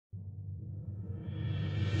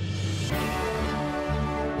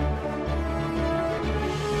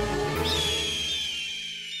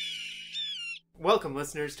Welcome,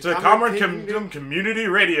 listeners, to Comrade Kingdom Community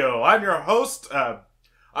Radio. I'm your host,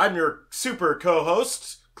 I'm your super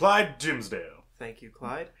co-host, Clyde Jimsdale. Thank you,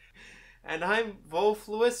 Clyde. And I'm Wolf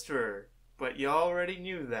Lewisterer, but you already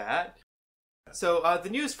knew that. So, the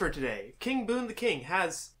news for today. King Boone the King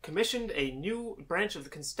has commissioned a new branch of the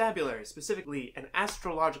constabulary, specifically an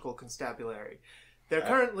astrological constabulary. They're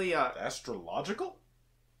currently, Astrological?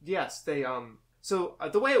 Yes, they, So,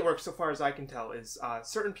 the way it works, so far as I can tell, is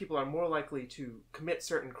certain people are more likely to commit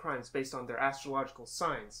certain crimes based on their astrological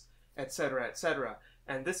signs, etc., etc.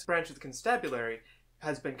 And this branch of the constabulary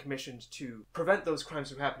has been commissioned to prevent those crimes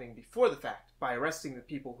from happening before the fact by arresting the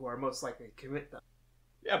people who are most likely to commit them.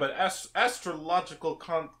 Yeah, but astrological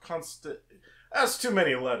that's too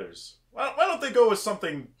many letters. Why don't they go with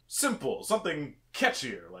something simple, something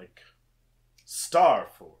catchier, like Star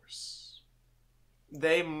Force?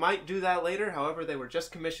 They might do that later, however, they were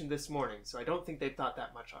just commissioned this morning, so I don't think they've thought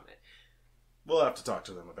that much on it. We'll have to talk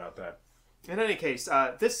to them about that. In any case,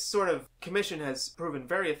 this sort of commission has proven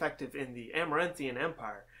very effective in the Amaranthian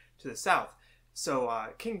Empire to the south, so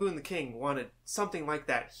King Boone the King wanted something like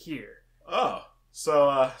that here. Oh,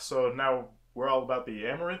 so now we're all about the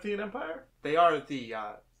Amaranthian Empire? They are the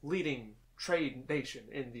leading trade nation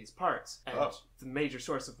in these parts, and the major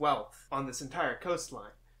source of wealth on this entire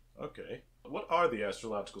coastline. Okay. What are the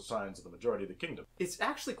astrological signs of the majority of the kingdom? It's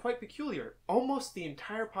actually quite peculiar. Almost the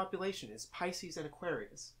entire population is Pisces and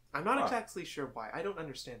Aquarius. I'm not exactly sure why. I don't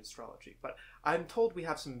understand astrology, but I'm told we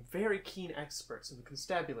have some very keen experts in the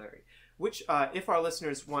constabulary, which, if our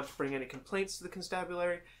listeners want to bring any complaints to the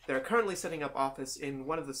constabulary, they're currently setting up office in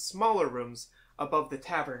one of the smaller rooms above the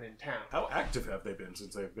tavern in town. How active have they been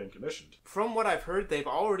since they've been commissioned? From what I've heard, they've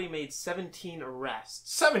already made 17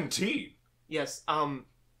 arrests. 17? Yes,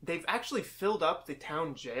 they've actually filled up the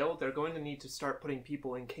town jail. They're going to need to start putting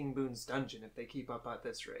people in King Boone's dungeon if they keep up at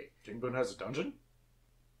this rate. King Boone has a dungeon?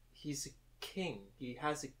 He's a king. He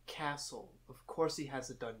has a castle. Of course he has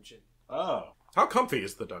a dungeon. Oh. How comfy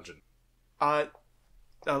is the dungeon?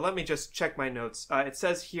 Let me just check my notes. It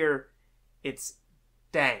says here, it's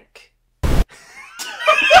dank.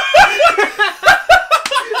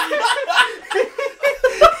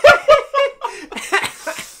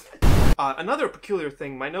 Another peculiar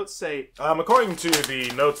thing, my notes say... according to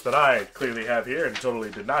the notes that I clearly have here, and totally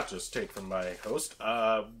did not just take from my host,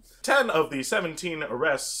 10 of the 17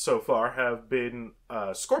 arrests so far have been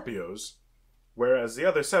Scorpios, whereas the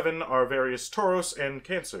other 7 are various Tauros and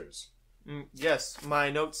Cancers. Yes, my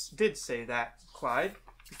notes did say that, Clyde.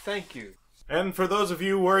 Thank you. And for those of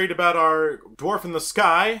you worried about our dwarf in the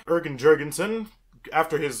sky, Ergen Jurgensen,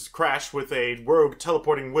 after his crash with a rogue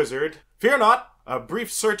teleporting wizard, fear not! A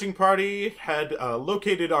brief searching party had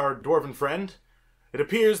located our dwarven friend. It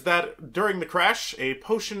appears that during the crash, a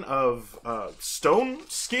potion of stone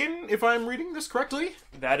skin, if I'm reading this correctly?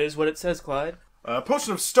 That is what it says, Clyde. A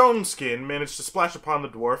potion of stone skin managed to splash upon the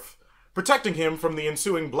dwarf, protecting him from the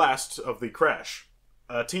ensuing blast of the crash.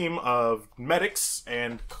 A team of medics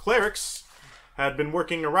and clerics had been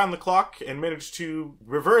working around the clock and managed to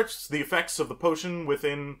reverse the effects of the potion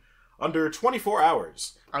within under 24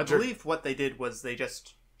 hours. I believe what they did was they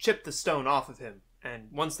just chipped the stone off of him, and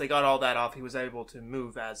once they got all that off, he was able to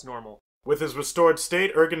move as normal. With his restored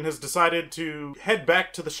state, Ergen has decided to head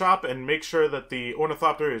back to the shop and make sure that the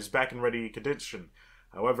ornithopter is back in ready condition.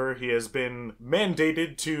 However, he has been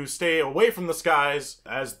mandated to stay away from the skies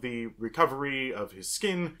as the recovery of his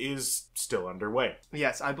skin is still underway.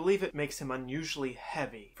 Yes, I believe it makes him unusually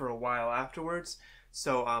heavy for a while afterwards.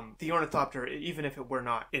 So, the ornithopter, even if it were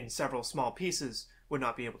not in several small pieces, would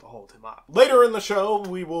not be able to hold him up. Later in the show,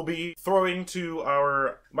 we will be throwing to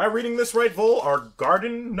our... Am I reading this right, Vol? Our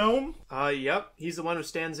garden gnome? Yep. He's the one who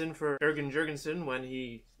stands in for Ergen Jurgensen when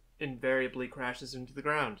he invariably crashes into the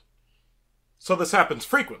ground. So this happens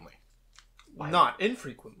frequently? Not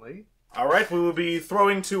infrequently. Alright, we will be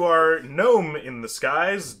throwing to our gnome in the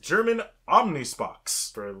skies, German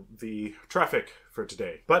Omnispox, for the traffic for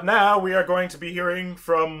today. But now we are going to be hearing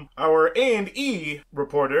from our A&E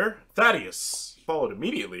reporter, Thaddeus, followed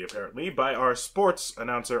immediately, apparently, by our sports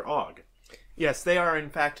announcer, Og. Yes, they are in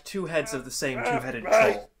fact two heads of the same two-headed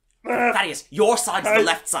troll. Thaddeus, your side's the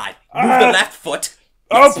left side. Move the left foot.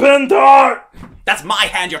 Yes. Open door! That's my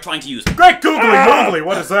hand you're trying to use. Great googly moogly,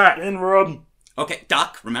 what is that? Inroad. Okay,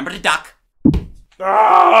 duck. Remember to duck.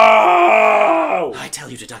 Oh! I tell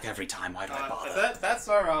you to duck every time. Why do I bother?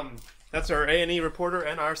 That's our A&E reporter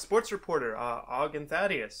and our sports reporter, Og and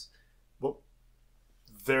Thaddeus. Well,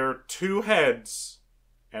 they're two heads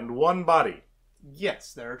and one body.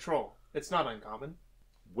 Yes, they're a troll. It's not uncommon.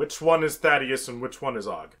 Which one is Thaddeus and which one is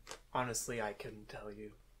Og? Honestly, I couldn't tell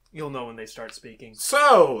you. You'll know when they start speaking.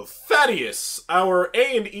 So, Thaddeus, our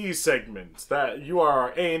A&E segment. That you are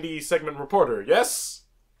our A&E segment reporter, yes?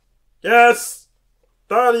 Yes.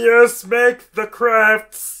 Thaddeus, make the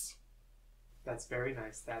crafts. That's very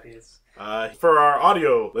nice, Thaddeus. For our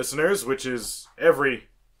audio listeners, which is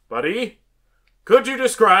everybody, could you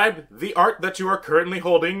describe the art that you are currently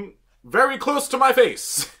holding very close to my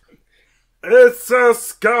face? It's a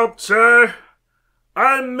sculpture.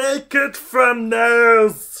 I make it from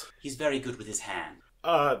nails. He's very good with his hand.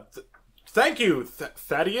 Thank you,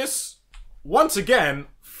 Thaddeus. Once again,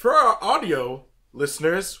 for our audio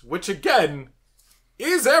listeners, which again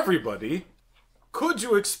is everybody, could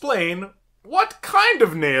you explain what kind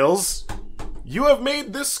of nails you have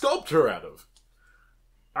made this sculpture out of?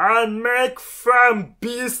 I make from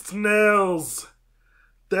beast nails.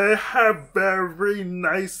 They have very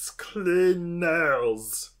nice clean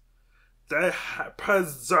nails. They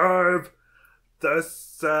preserve the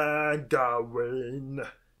sanguine.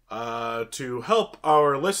 To help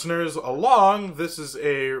our listeners along, this is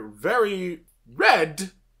a very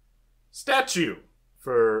red statue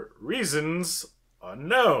for reasons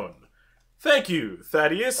unknown. Thank you,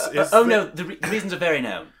 Thaddeus. No, the reasons are very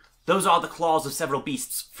known. Those are the claws of several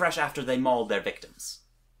beasts, fresh after they mauled their victims.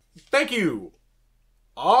 Thank you,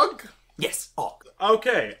 Og? Yes, Og.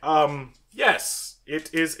 Okay, yes.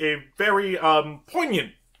 It is a very,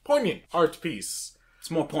 poignant art piece.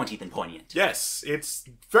 It's more pointy than poignant. Yes, it's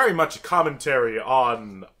very much a commentary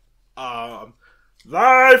on,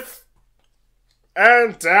 Life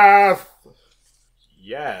and death.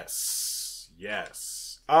 Yes.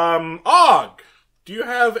 Og, do you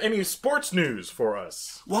have any sports news for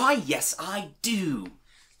us? Why, yes, I do.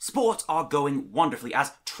 Sports are going wonderfully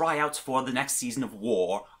as tryouts for the next season of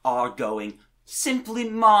War are going simply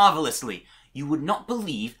marvelously. You would not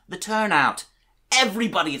believe the turnout.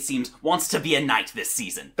 Everybody, it seems, wants to be a knight this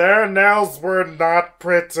season. Their nails were not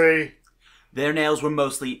pretty. Their nails were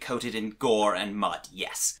mostly coated in gore and mud,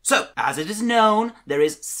 yes. So, as it is known, there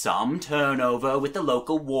is some turnover with the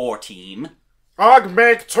local war team. I'll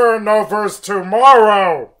make turnovers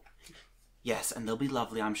tomorrow. Yes, and they'll be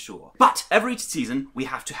lovely, I'm sure. But every season, we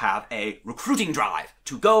have to have a recruiting drive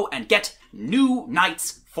to go and get new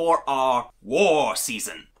knights for our war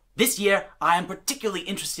season. This year, I am particularly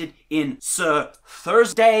interested in Sir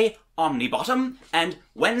Thursday Omnibottom and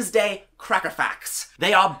Wednesday Crackerfax.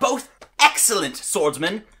 They are both excellent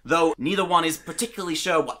swordsmen, though neither one is particularly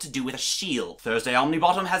sure what to do with a shield. Thursday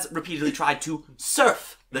Omnibottom has repeatedly tried to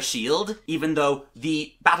surf the shield, even though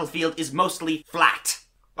the battlefield is mostly flat.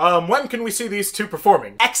 When can we see these two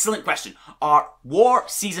performing? Excellent question. Our war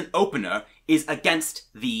season opener is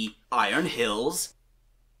against the Iron Hills.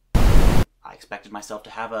 I expected myself to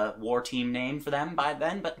have a war team name for them by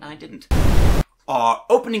then, but I didn't. Our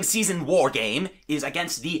opening season war game is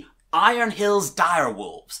against the Iron Hills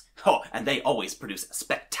Direwolves. Oh, and they always produce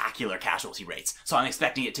spectacular casualty rates, so I'm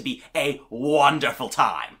expecting it to be a wonderful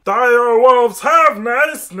time. Direwolves have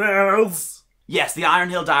nice nails. Yes, the Iron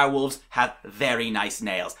Hill Direwolves have very nice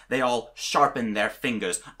nails. They all sharpen their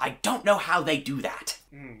fingers. I don't know how they do that.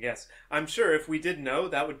 Yes, I'm sure if we did know,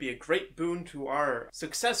 that would be a great boon to our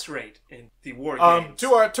success rate in the war games.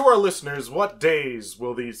 To our listeners, what days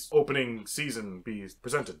will these opening season be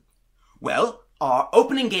presented? Well, our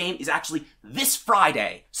opening game is actually this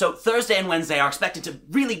Friday. So Thursday and Wednesday are expected to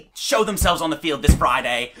really show themselves on the field this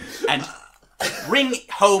Friday and bring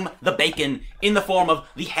home the bacon in the form of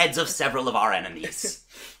the heads of several of our enemies.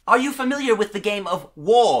 Are you familiar with the game of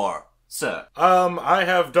War, sir? I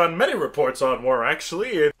have done many reports on war,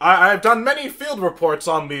 actually. I've done many field reports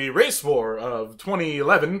on the race war of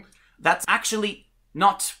 2011. That's actually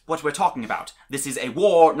not what we're talking about. This is a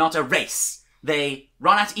war, not a race. They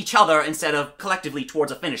run at each other instead of collectively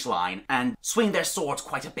towards a finish line and swing their swords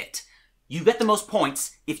quite a bit. You get the most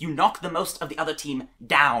points if you knock the most of the other team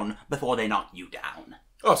down before they knock you down.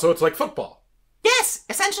 Oh, so it's like football. Yes,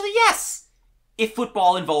 essentially yes. If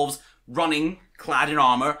football involves running, clad in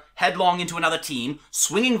armor, headlong into another team,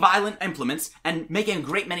 swinging violent implements, and making a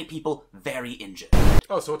great many people very injured.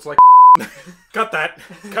 Oh, so it's like Cut that.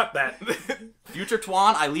 Cut that. Future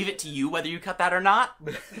Twan, I leave it to you whether you cut that or not.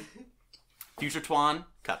 Future Twan,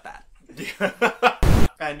 cut that.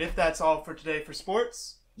 And if that's all for today for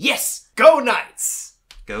sports, Yes! go Knights!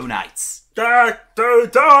 Go Knights. Back to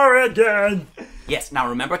door again. Yes, now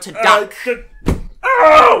remember to duck.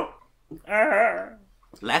 Oh!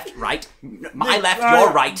 Left, right. My left,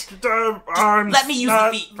 your right. Let me use the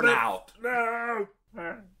feet for now. No.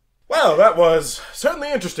 Well, that was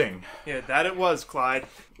certainly interesting. Yeah, that it was, Clyde.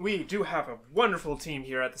 We do have a wonderful team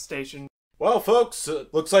here at the station. Well, folks,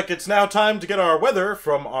 looks like it's now time to get our weather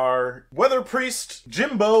from our weather priest,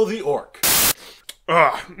 Jimbo the Orc.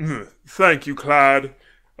 Thank you, Clyde.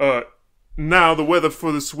 Now the weather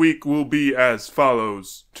for this week will be as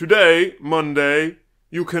follows. Today, Monday,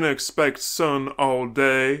 you can expect sun all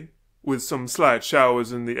day, with some slight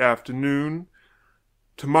showers in the afternoon.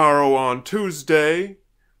 Tomorrow on Tuesday,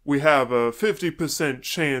 we have a 50%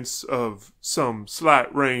 chance of some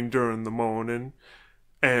slight rain during the morning,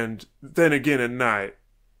 and then again at night.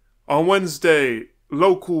 On Wednesday,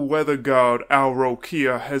 local weather god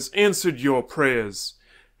Ckcr has answered your prayers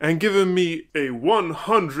and given me a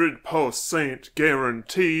 100%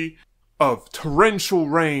 guarantee of torrential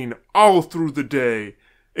rain all through the day,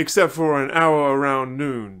 except for an hour around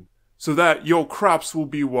noon, so that your crops will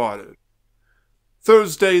be watered.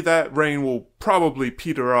 Thursday, that rain will probably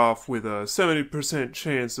peter off with a 70%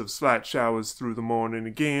 chance of slight showers through the morning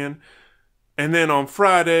again. And then on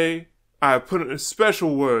Friday, I put in a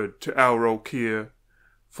special word to Ckcr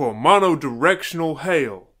for monodirectional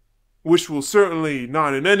hail, which will certainly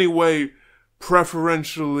not in any way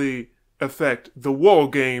preferentially affect the war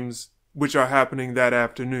games which are happening that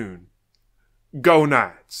afternoon. Go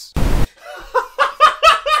Knights!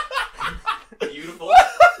 Beautiful.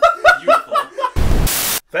 Beautiful.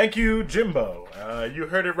 Thank you, Jimbo. You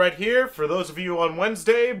heard it right here. For those of you on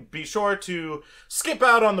Wednesday, be sure to skip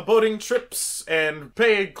out on the boating trips and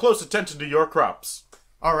pay close attention to your crops.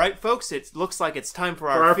 All right, folks, it looks like it's time for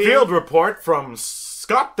For our field report from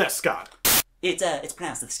Scott the Scott. It's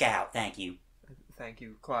pronounced the Scout, thank you. Thank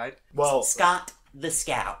you, Clyde. Well, Scott the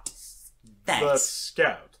Scout. the Thanks.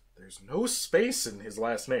 Scout. There's no space in his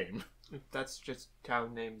last name. That's just how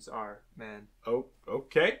names are, man. Oh,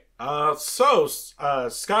 okay.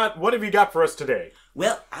 Scott, what have you got for us today?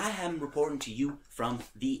 Well, I am reporting to you from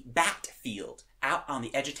the Bat Field, out on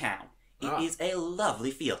the edge of town. It is a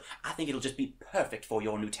lovely field. I think it'll just be perfect for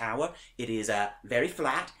your new tower. It is very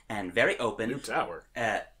flat and very open. New tower?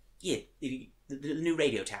 Yeah, the new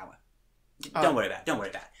radio tower. Don't worry about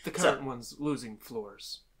it. The current one's losing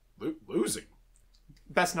floors. Losing?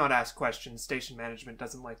 Best not ask questions. Station management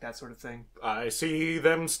doesn't like that sort of thing. I see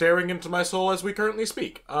them staring into my soul as we currently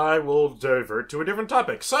speak. I will divert to a different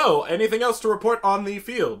topic. So, anything else to report on the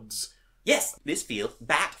fields? Yes, this field,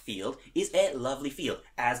 Bat Field, is a lovely field,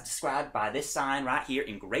 as described by this sign right here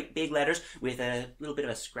in great big letters with a little bit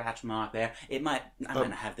of a scratch mark there. I might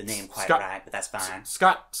not have the name quite right, but that's fine.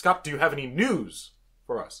 Scott, do you have any news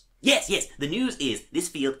for us? Yes. The news is this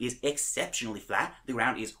field is exceptionally flat, the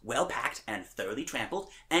ground is well packed and thoroughly trampled,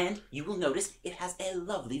 and you will notice it has a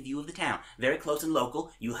lovely view of the town. Very close and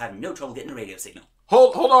local, you'll have no trouble getting a radio signal.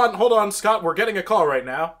 Hold on, Scott. We're getting a call right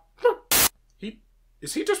now.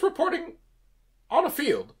 Is he just reporting on a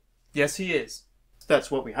field? Yes, he is. That's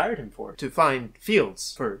what we hired him for, to find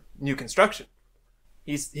fields for new construction.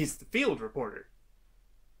 He's the field reporter.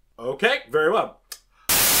 Okay, very well.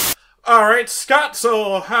 Alright, Scott,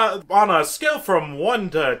 so on a scale from 1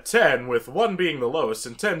 to 10, with 1 being the lowest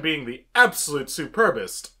and 10 being the absolute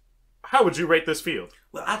superbest, how would you rate this field?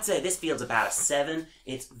 Well, I'd say this field's about a 7.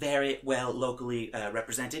 It's very well locally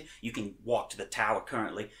represented. You can walk to the tower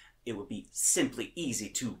currently. It would be simply easy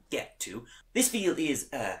to get to. This field is,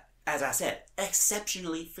 as I said,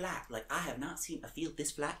 exceptionally flat. Like, I have not seen a field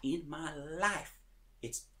this flat in my life.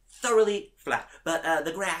 It's thoroughly flat, but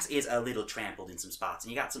the grass is a little trampled in some spots,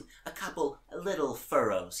 and you got a couple little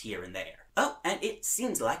furrows here and there. Oh, and it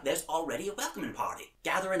seems like there's already a welcoming party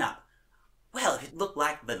gathering up. Well, it looked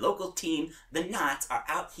like the local team, the Knights, are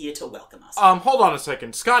out here to welcome us. Hold on a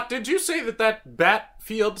second. Scott, did you say that Bat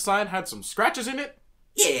Field sign had some scratches in it?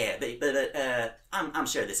 Yeah, but I'm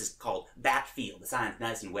sure this is called Bat Field. The sign's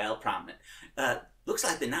nice and well prominent. Looks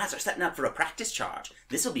like the Knights are setting up for a practice charge.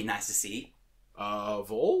 This'll be nice to see.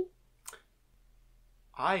 Vol?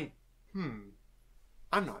 I'm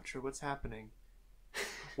not sure what's happening.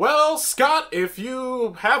 Well, Scott, if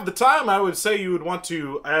you have the time, I would say you would want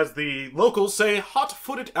to, as the locals say,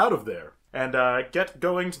 hot-foot it out of there. And get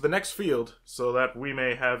going to the next field so that we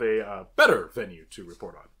may have a better venue to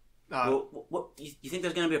report on. You think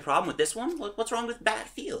there's going to be a problem with this one? What's wrong with Bat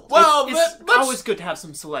Field? Well, it's always good to have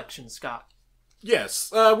some selection, Scott. Yes,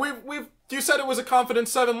 you said it was a confident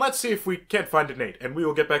 7. Let's see if we can't find an 8, and we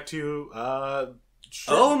will get back to you,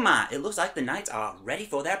 sure. Oh my, it looks like the Knights are ready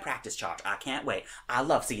for their practice charge. I can't wait. I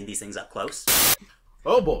love seeing these things up close.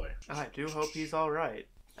 Oh boy. I do hope he's alright.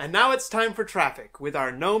 And now it's time for traffic, with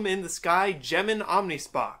our gnome in the sky, Gemin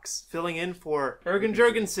Omnispox, filling in for Ergen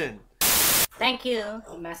Jurgensen. Thank you,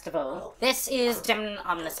 Master Vole. This is Gemini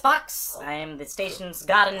Omnis Fox. I am the station's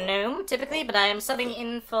garden gnome, typically, but I am subbing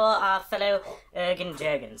in for our fellow Ergen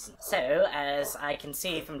Jurgensen. So, as I can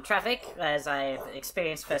see from traffic, as I've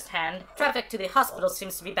experienced firsthand, traffic to the hospital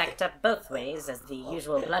seems to be backed up both ways, as the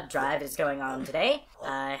usual blood drive is going on today.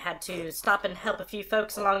 I had to stop and help a few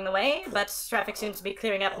folks along the way, but traffic seems to be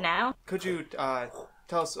clearing up now. Could you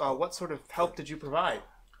tell us what sort of help did you provide?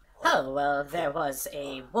 Oh, well, there was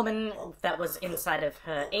a woman that was inside of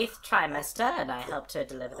her 8th trimester, and I helped her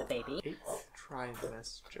deliver the baby. 8th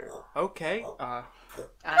trimester. Okay,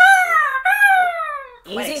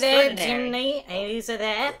 Easy there, Jimmy. Easy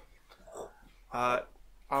there.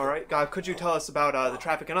 alright. Could you tell us about the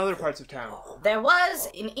traffic in other parts of town? There was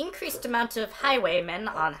an increased amount of highwaymen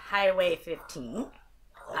on Highway 15.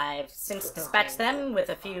 I've since dispatched them with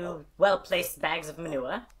a few well-placed bags of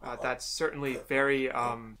manure. That's certainly very,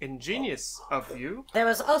 ingenious of you. There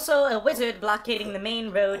was also a wizard blockading the main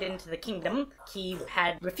road into the kingdom. He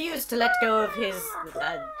had refused to let go of his,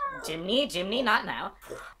 Jimny, not now.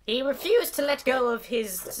 He refused to let go of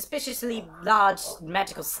his suspiciously large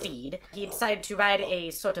magical steed. He decided to ride a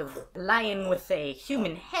sort of lion with a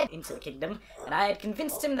human head into the kingdom, and I had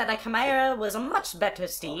convinced him that a chimera was a much better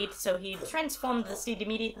steed, so he transformed the steed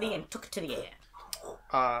immediately and took to the air.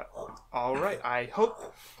 Alright. I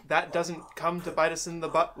hope that doesn't come to bite us in the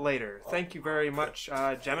butt later. Thank you very much,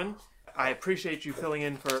 Gemin. I appreciate you filling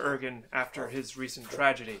in for Ergen after his recent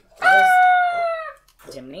tragedy.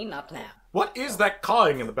 Jimny, not now. What is that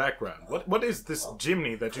cawing in the background? What is this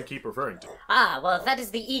Jimny that you keep referring to? Ah, well, that is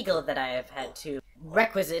the eagle that I have had to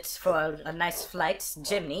requisite for a nice flight,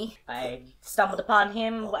 Jimny. I stumbled upon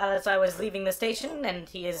him as I was leaving the station, and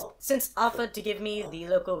he has since offered to give me the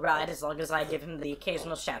local ride as long as I give him the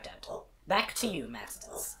occasional shout-out. Back to you,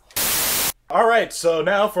 Masters. Alright, so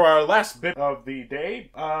now for our last bit of the day,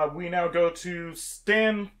 we now go to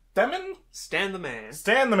Stan Themin? Stan the man.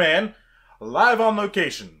 Stan the Man, live on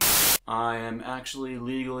location. I am actually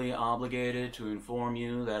legally obligated to inform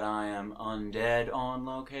you that I am undead on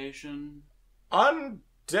location.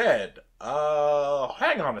 Undead.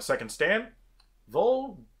 Hang on a second, Stan.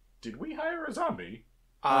 Vol, did we hire a zombie?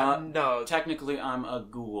 No. Technically, I'm a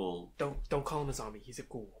ghoul. Don't call him a zombie. He's a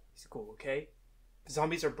ghoul. He's a ghoul, okay?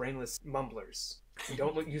 Zombies are brainless mumblers. We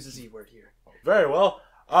don't use the Z word here. Very well.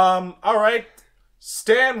 Alright.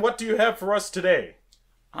 Stan, what do you have for us today?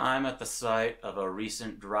 I'm at the site of a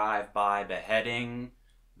recent drive-by beheading.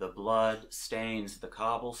 The blood stains the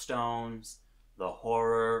cobblestones. The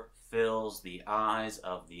horror fills the eyes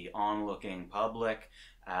of the onlooking public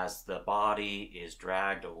as the body is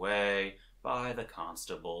dragged away by the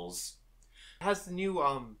constables. Has the new,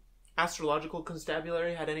 astrological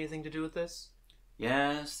constabulary had anything to do with this?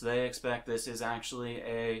 Yes, they expect this is actually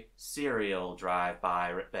a serial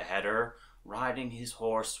drive-by beheader, riding his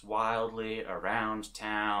horse wildly around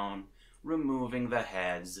town, removing the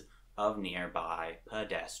heads of nearby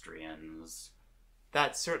pedestrians.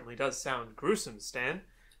 That certainly does sound gruesome, Stan.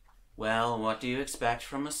 Well, what do you expect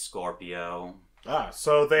from a Scorpio?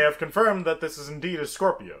 So they have confirmed that this is indeed a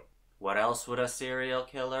Scorpio. What else would a serial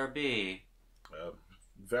killer be?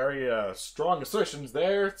 Very, strong assertions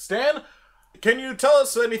there. Stan, can you tell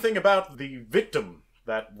us anything about the victim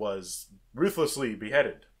that was ruthlessly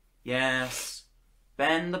beheaded? Yes,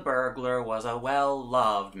 Ben the burglar was a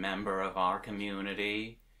well-loved member of our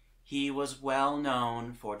community. He was well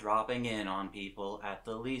known for dropping in on people at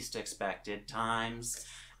the least expected times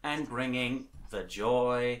and bringing the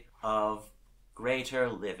joy of greater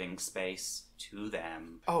living space to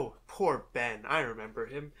them. Oh, poor Ben. I remember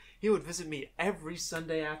him. He would visit me every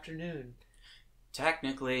Sunday afternoon.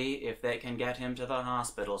 Technically, if they can get him to the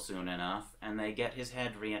hospital soon enough and they get his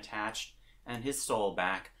head reattached and his soul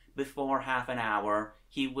back, before half an hour,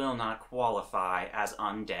 he will not qualify as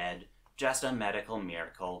undead, just a medical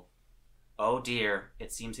miracle. Oh dear,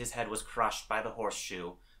 it seems his head was crushed by the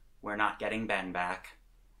horseshoe. We're not getting Ben back.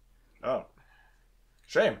 Oh.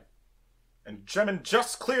 Shame. And Gemin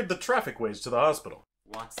just cleared the traffic ways to the hospital.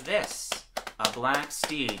 What's this? A black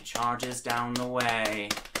steed charges down the way.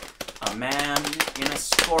 A man in a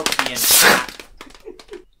scorpion hat.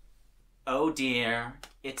 Oh dear,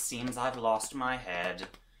 it seems I've lost my head.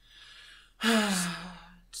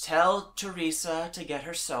 Tell Teresa to get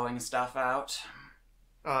her sewing stuff out.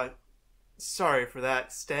 Sorry for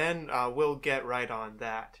that, Stan. We'll get right on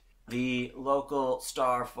that. The local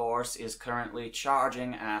Star Force is currently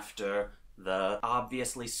charging after the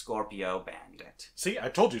obviously Scorpio bandit. See, I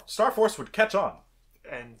told you, Star Force would catch on.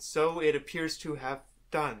 And so it appears to have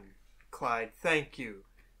done. Clyde, thank you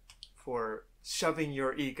for shoving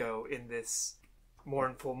your ego in this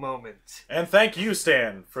mournful moment. And thank you,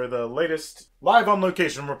 Stan, for the latest live on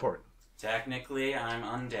location report. Technically, I'm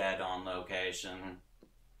undead on location.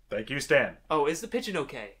 Thank you, Stan. Oh, is the pigeon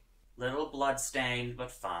okay? Little bloodstained,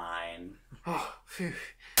 but fine. Oh, phew.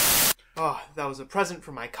 Oh, that was a present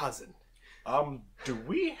from my cousin. Do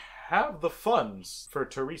we have the funds for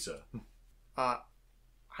Teresa?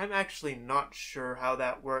 I'm actually not sure how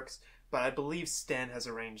that works, but I believe Stan has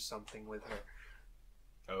arranged something with her.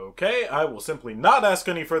 Okay, I will simply not ask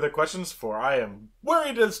any further questions, for I am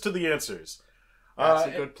worried as to the answers. That's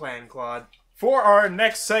a good plan, Claude. For our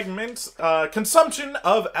next segment, consumption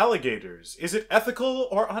of alligators. Is it ethical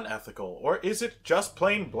or unethical? Or is it just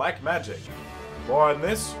plain black magic? More on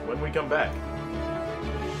this when we come back.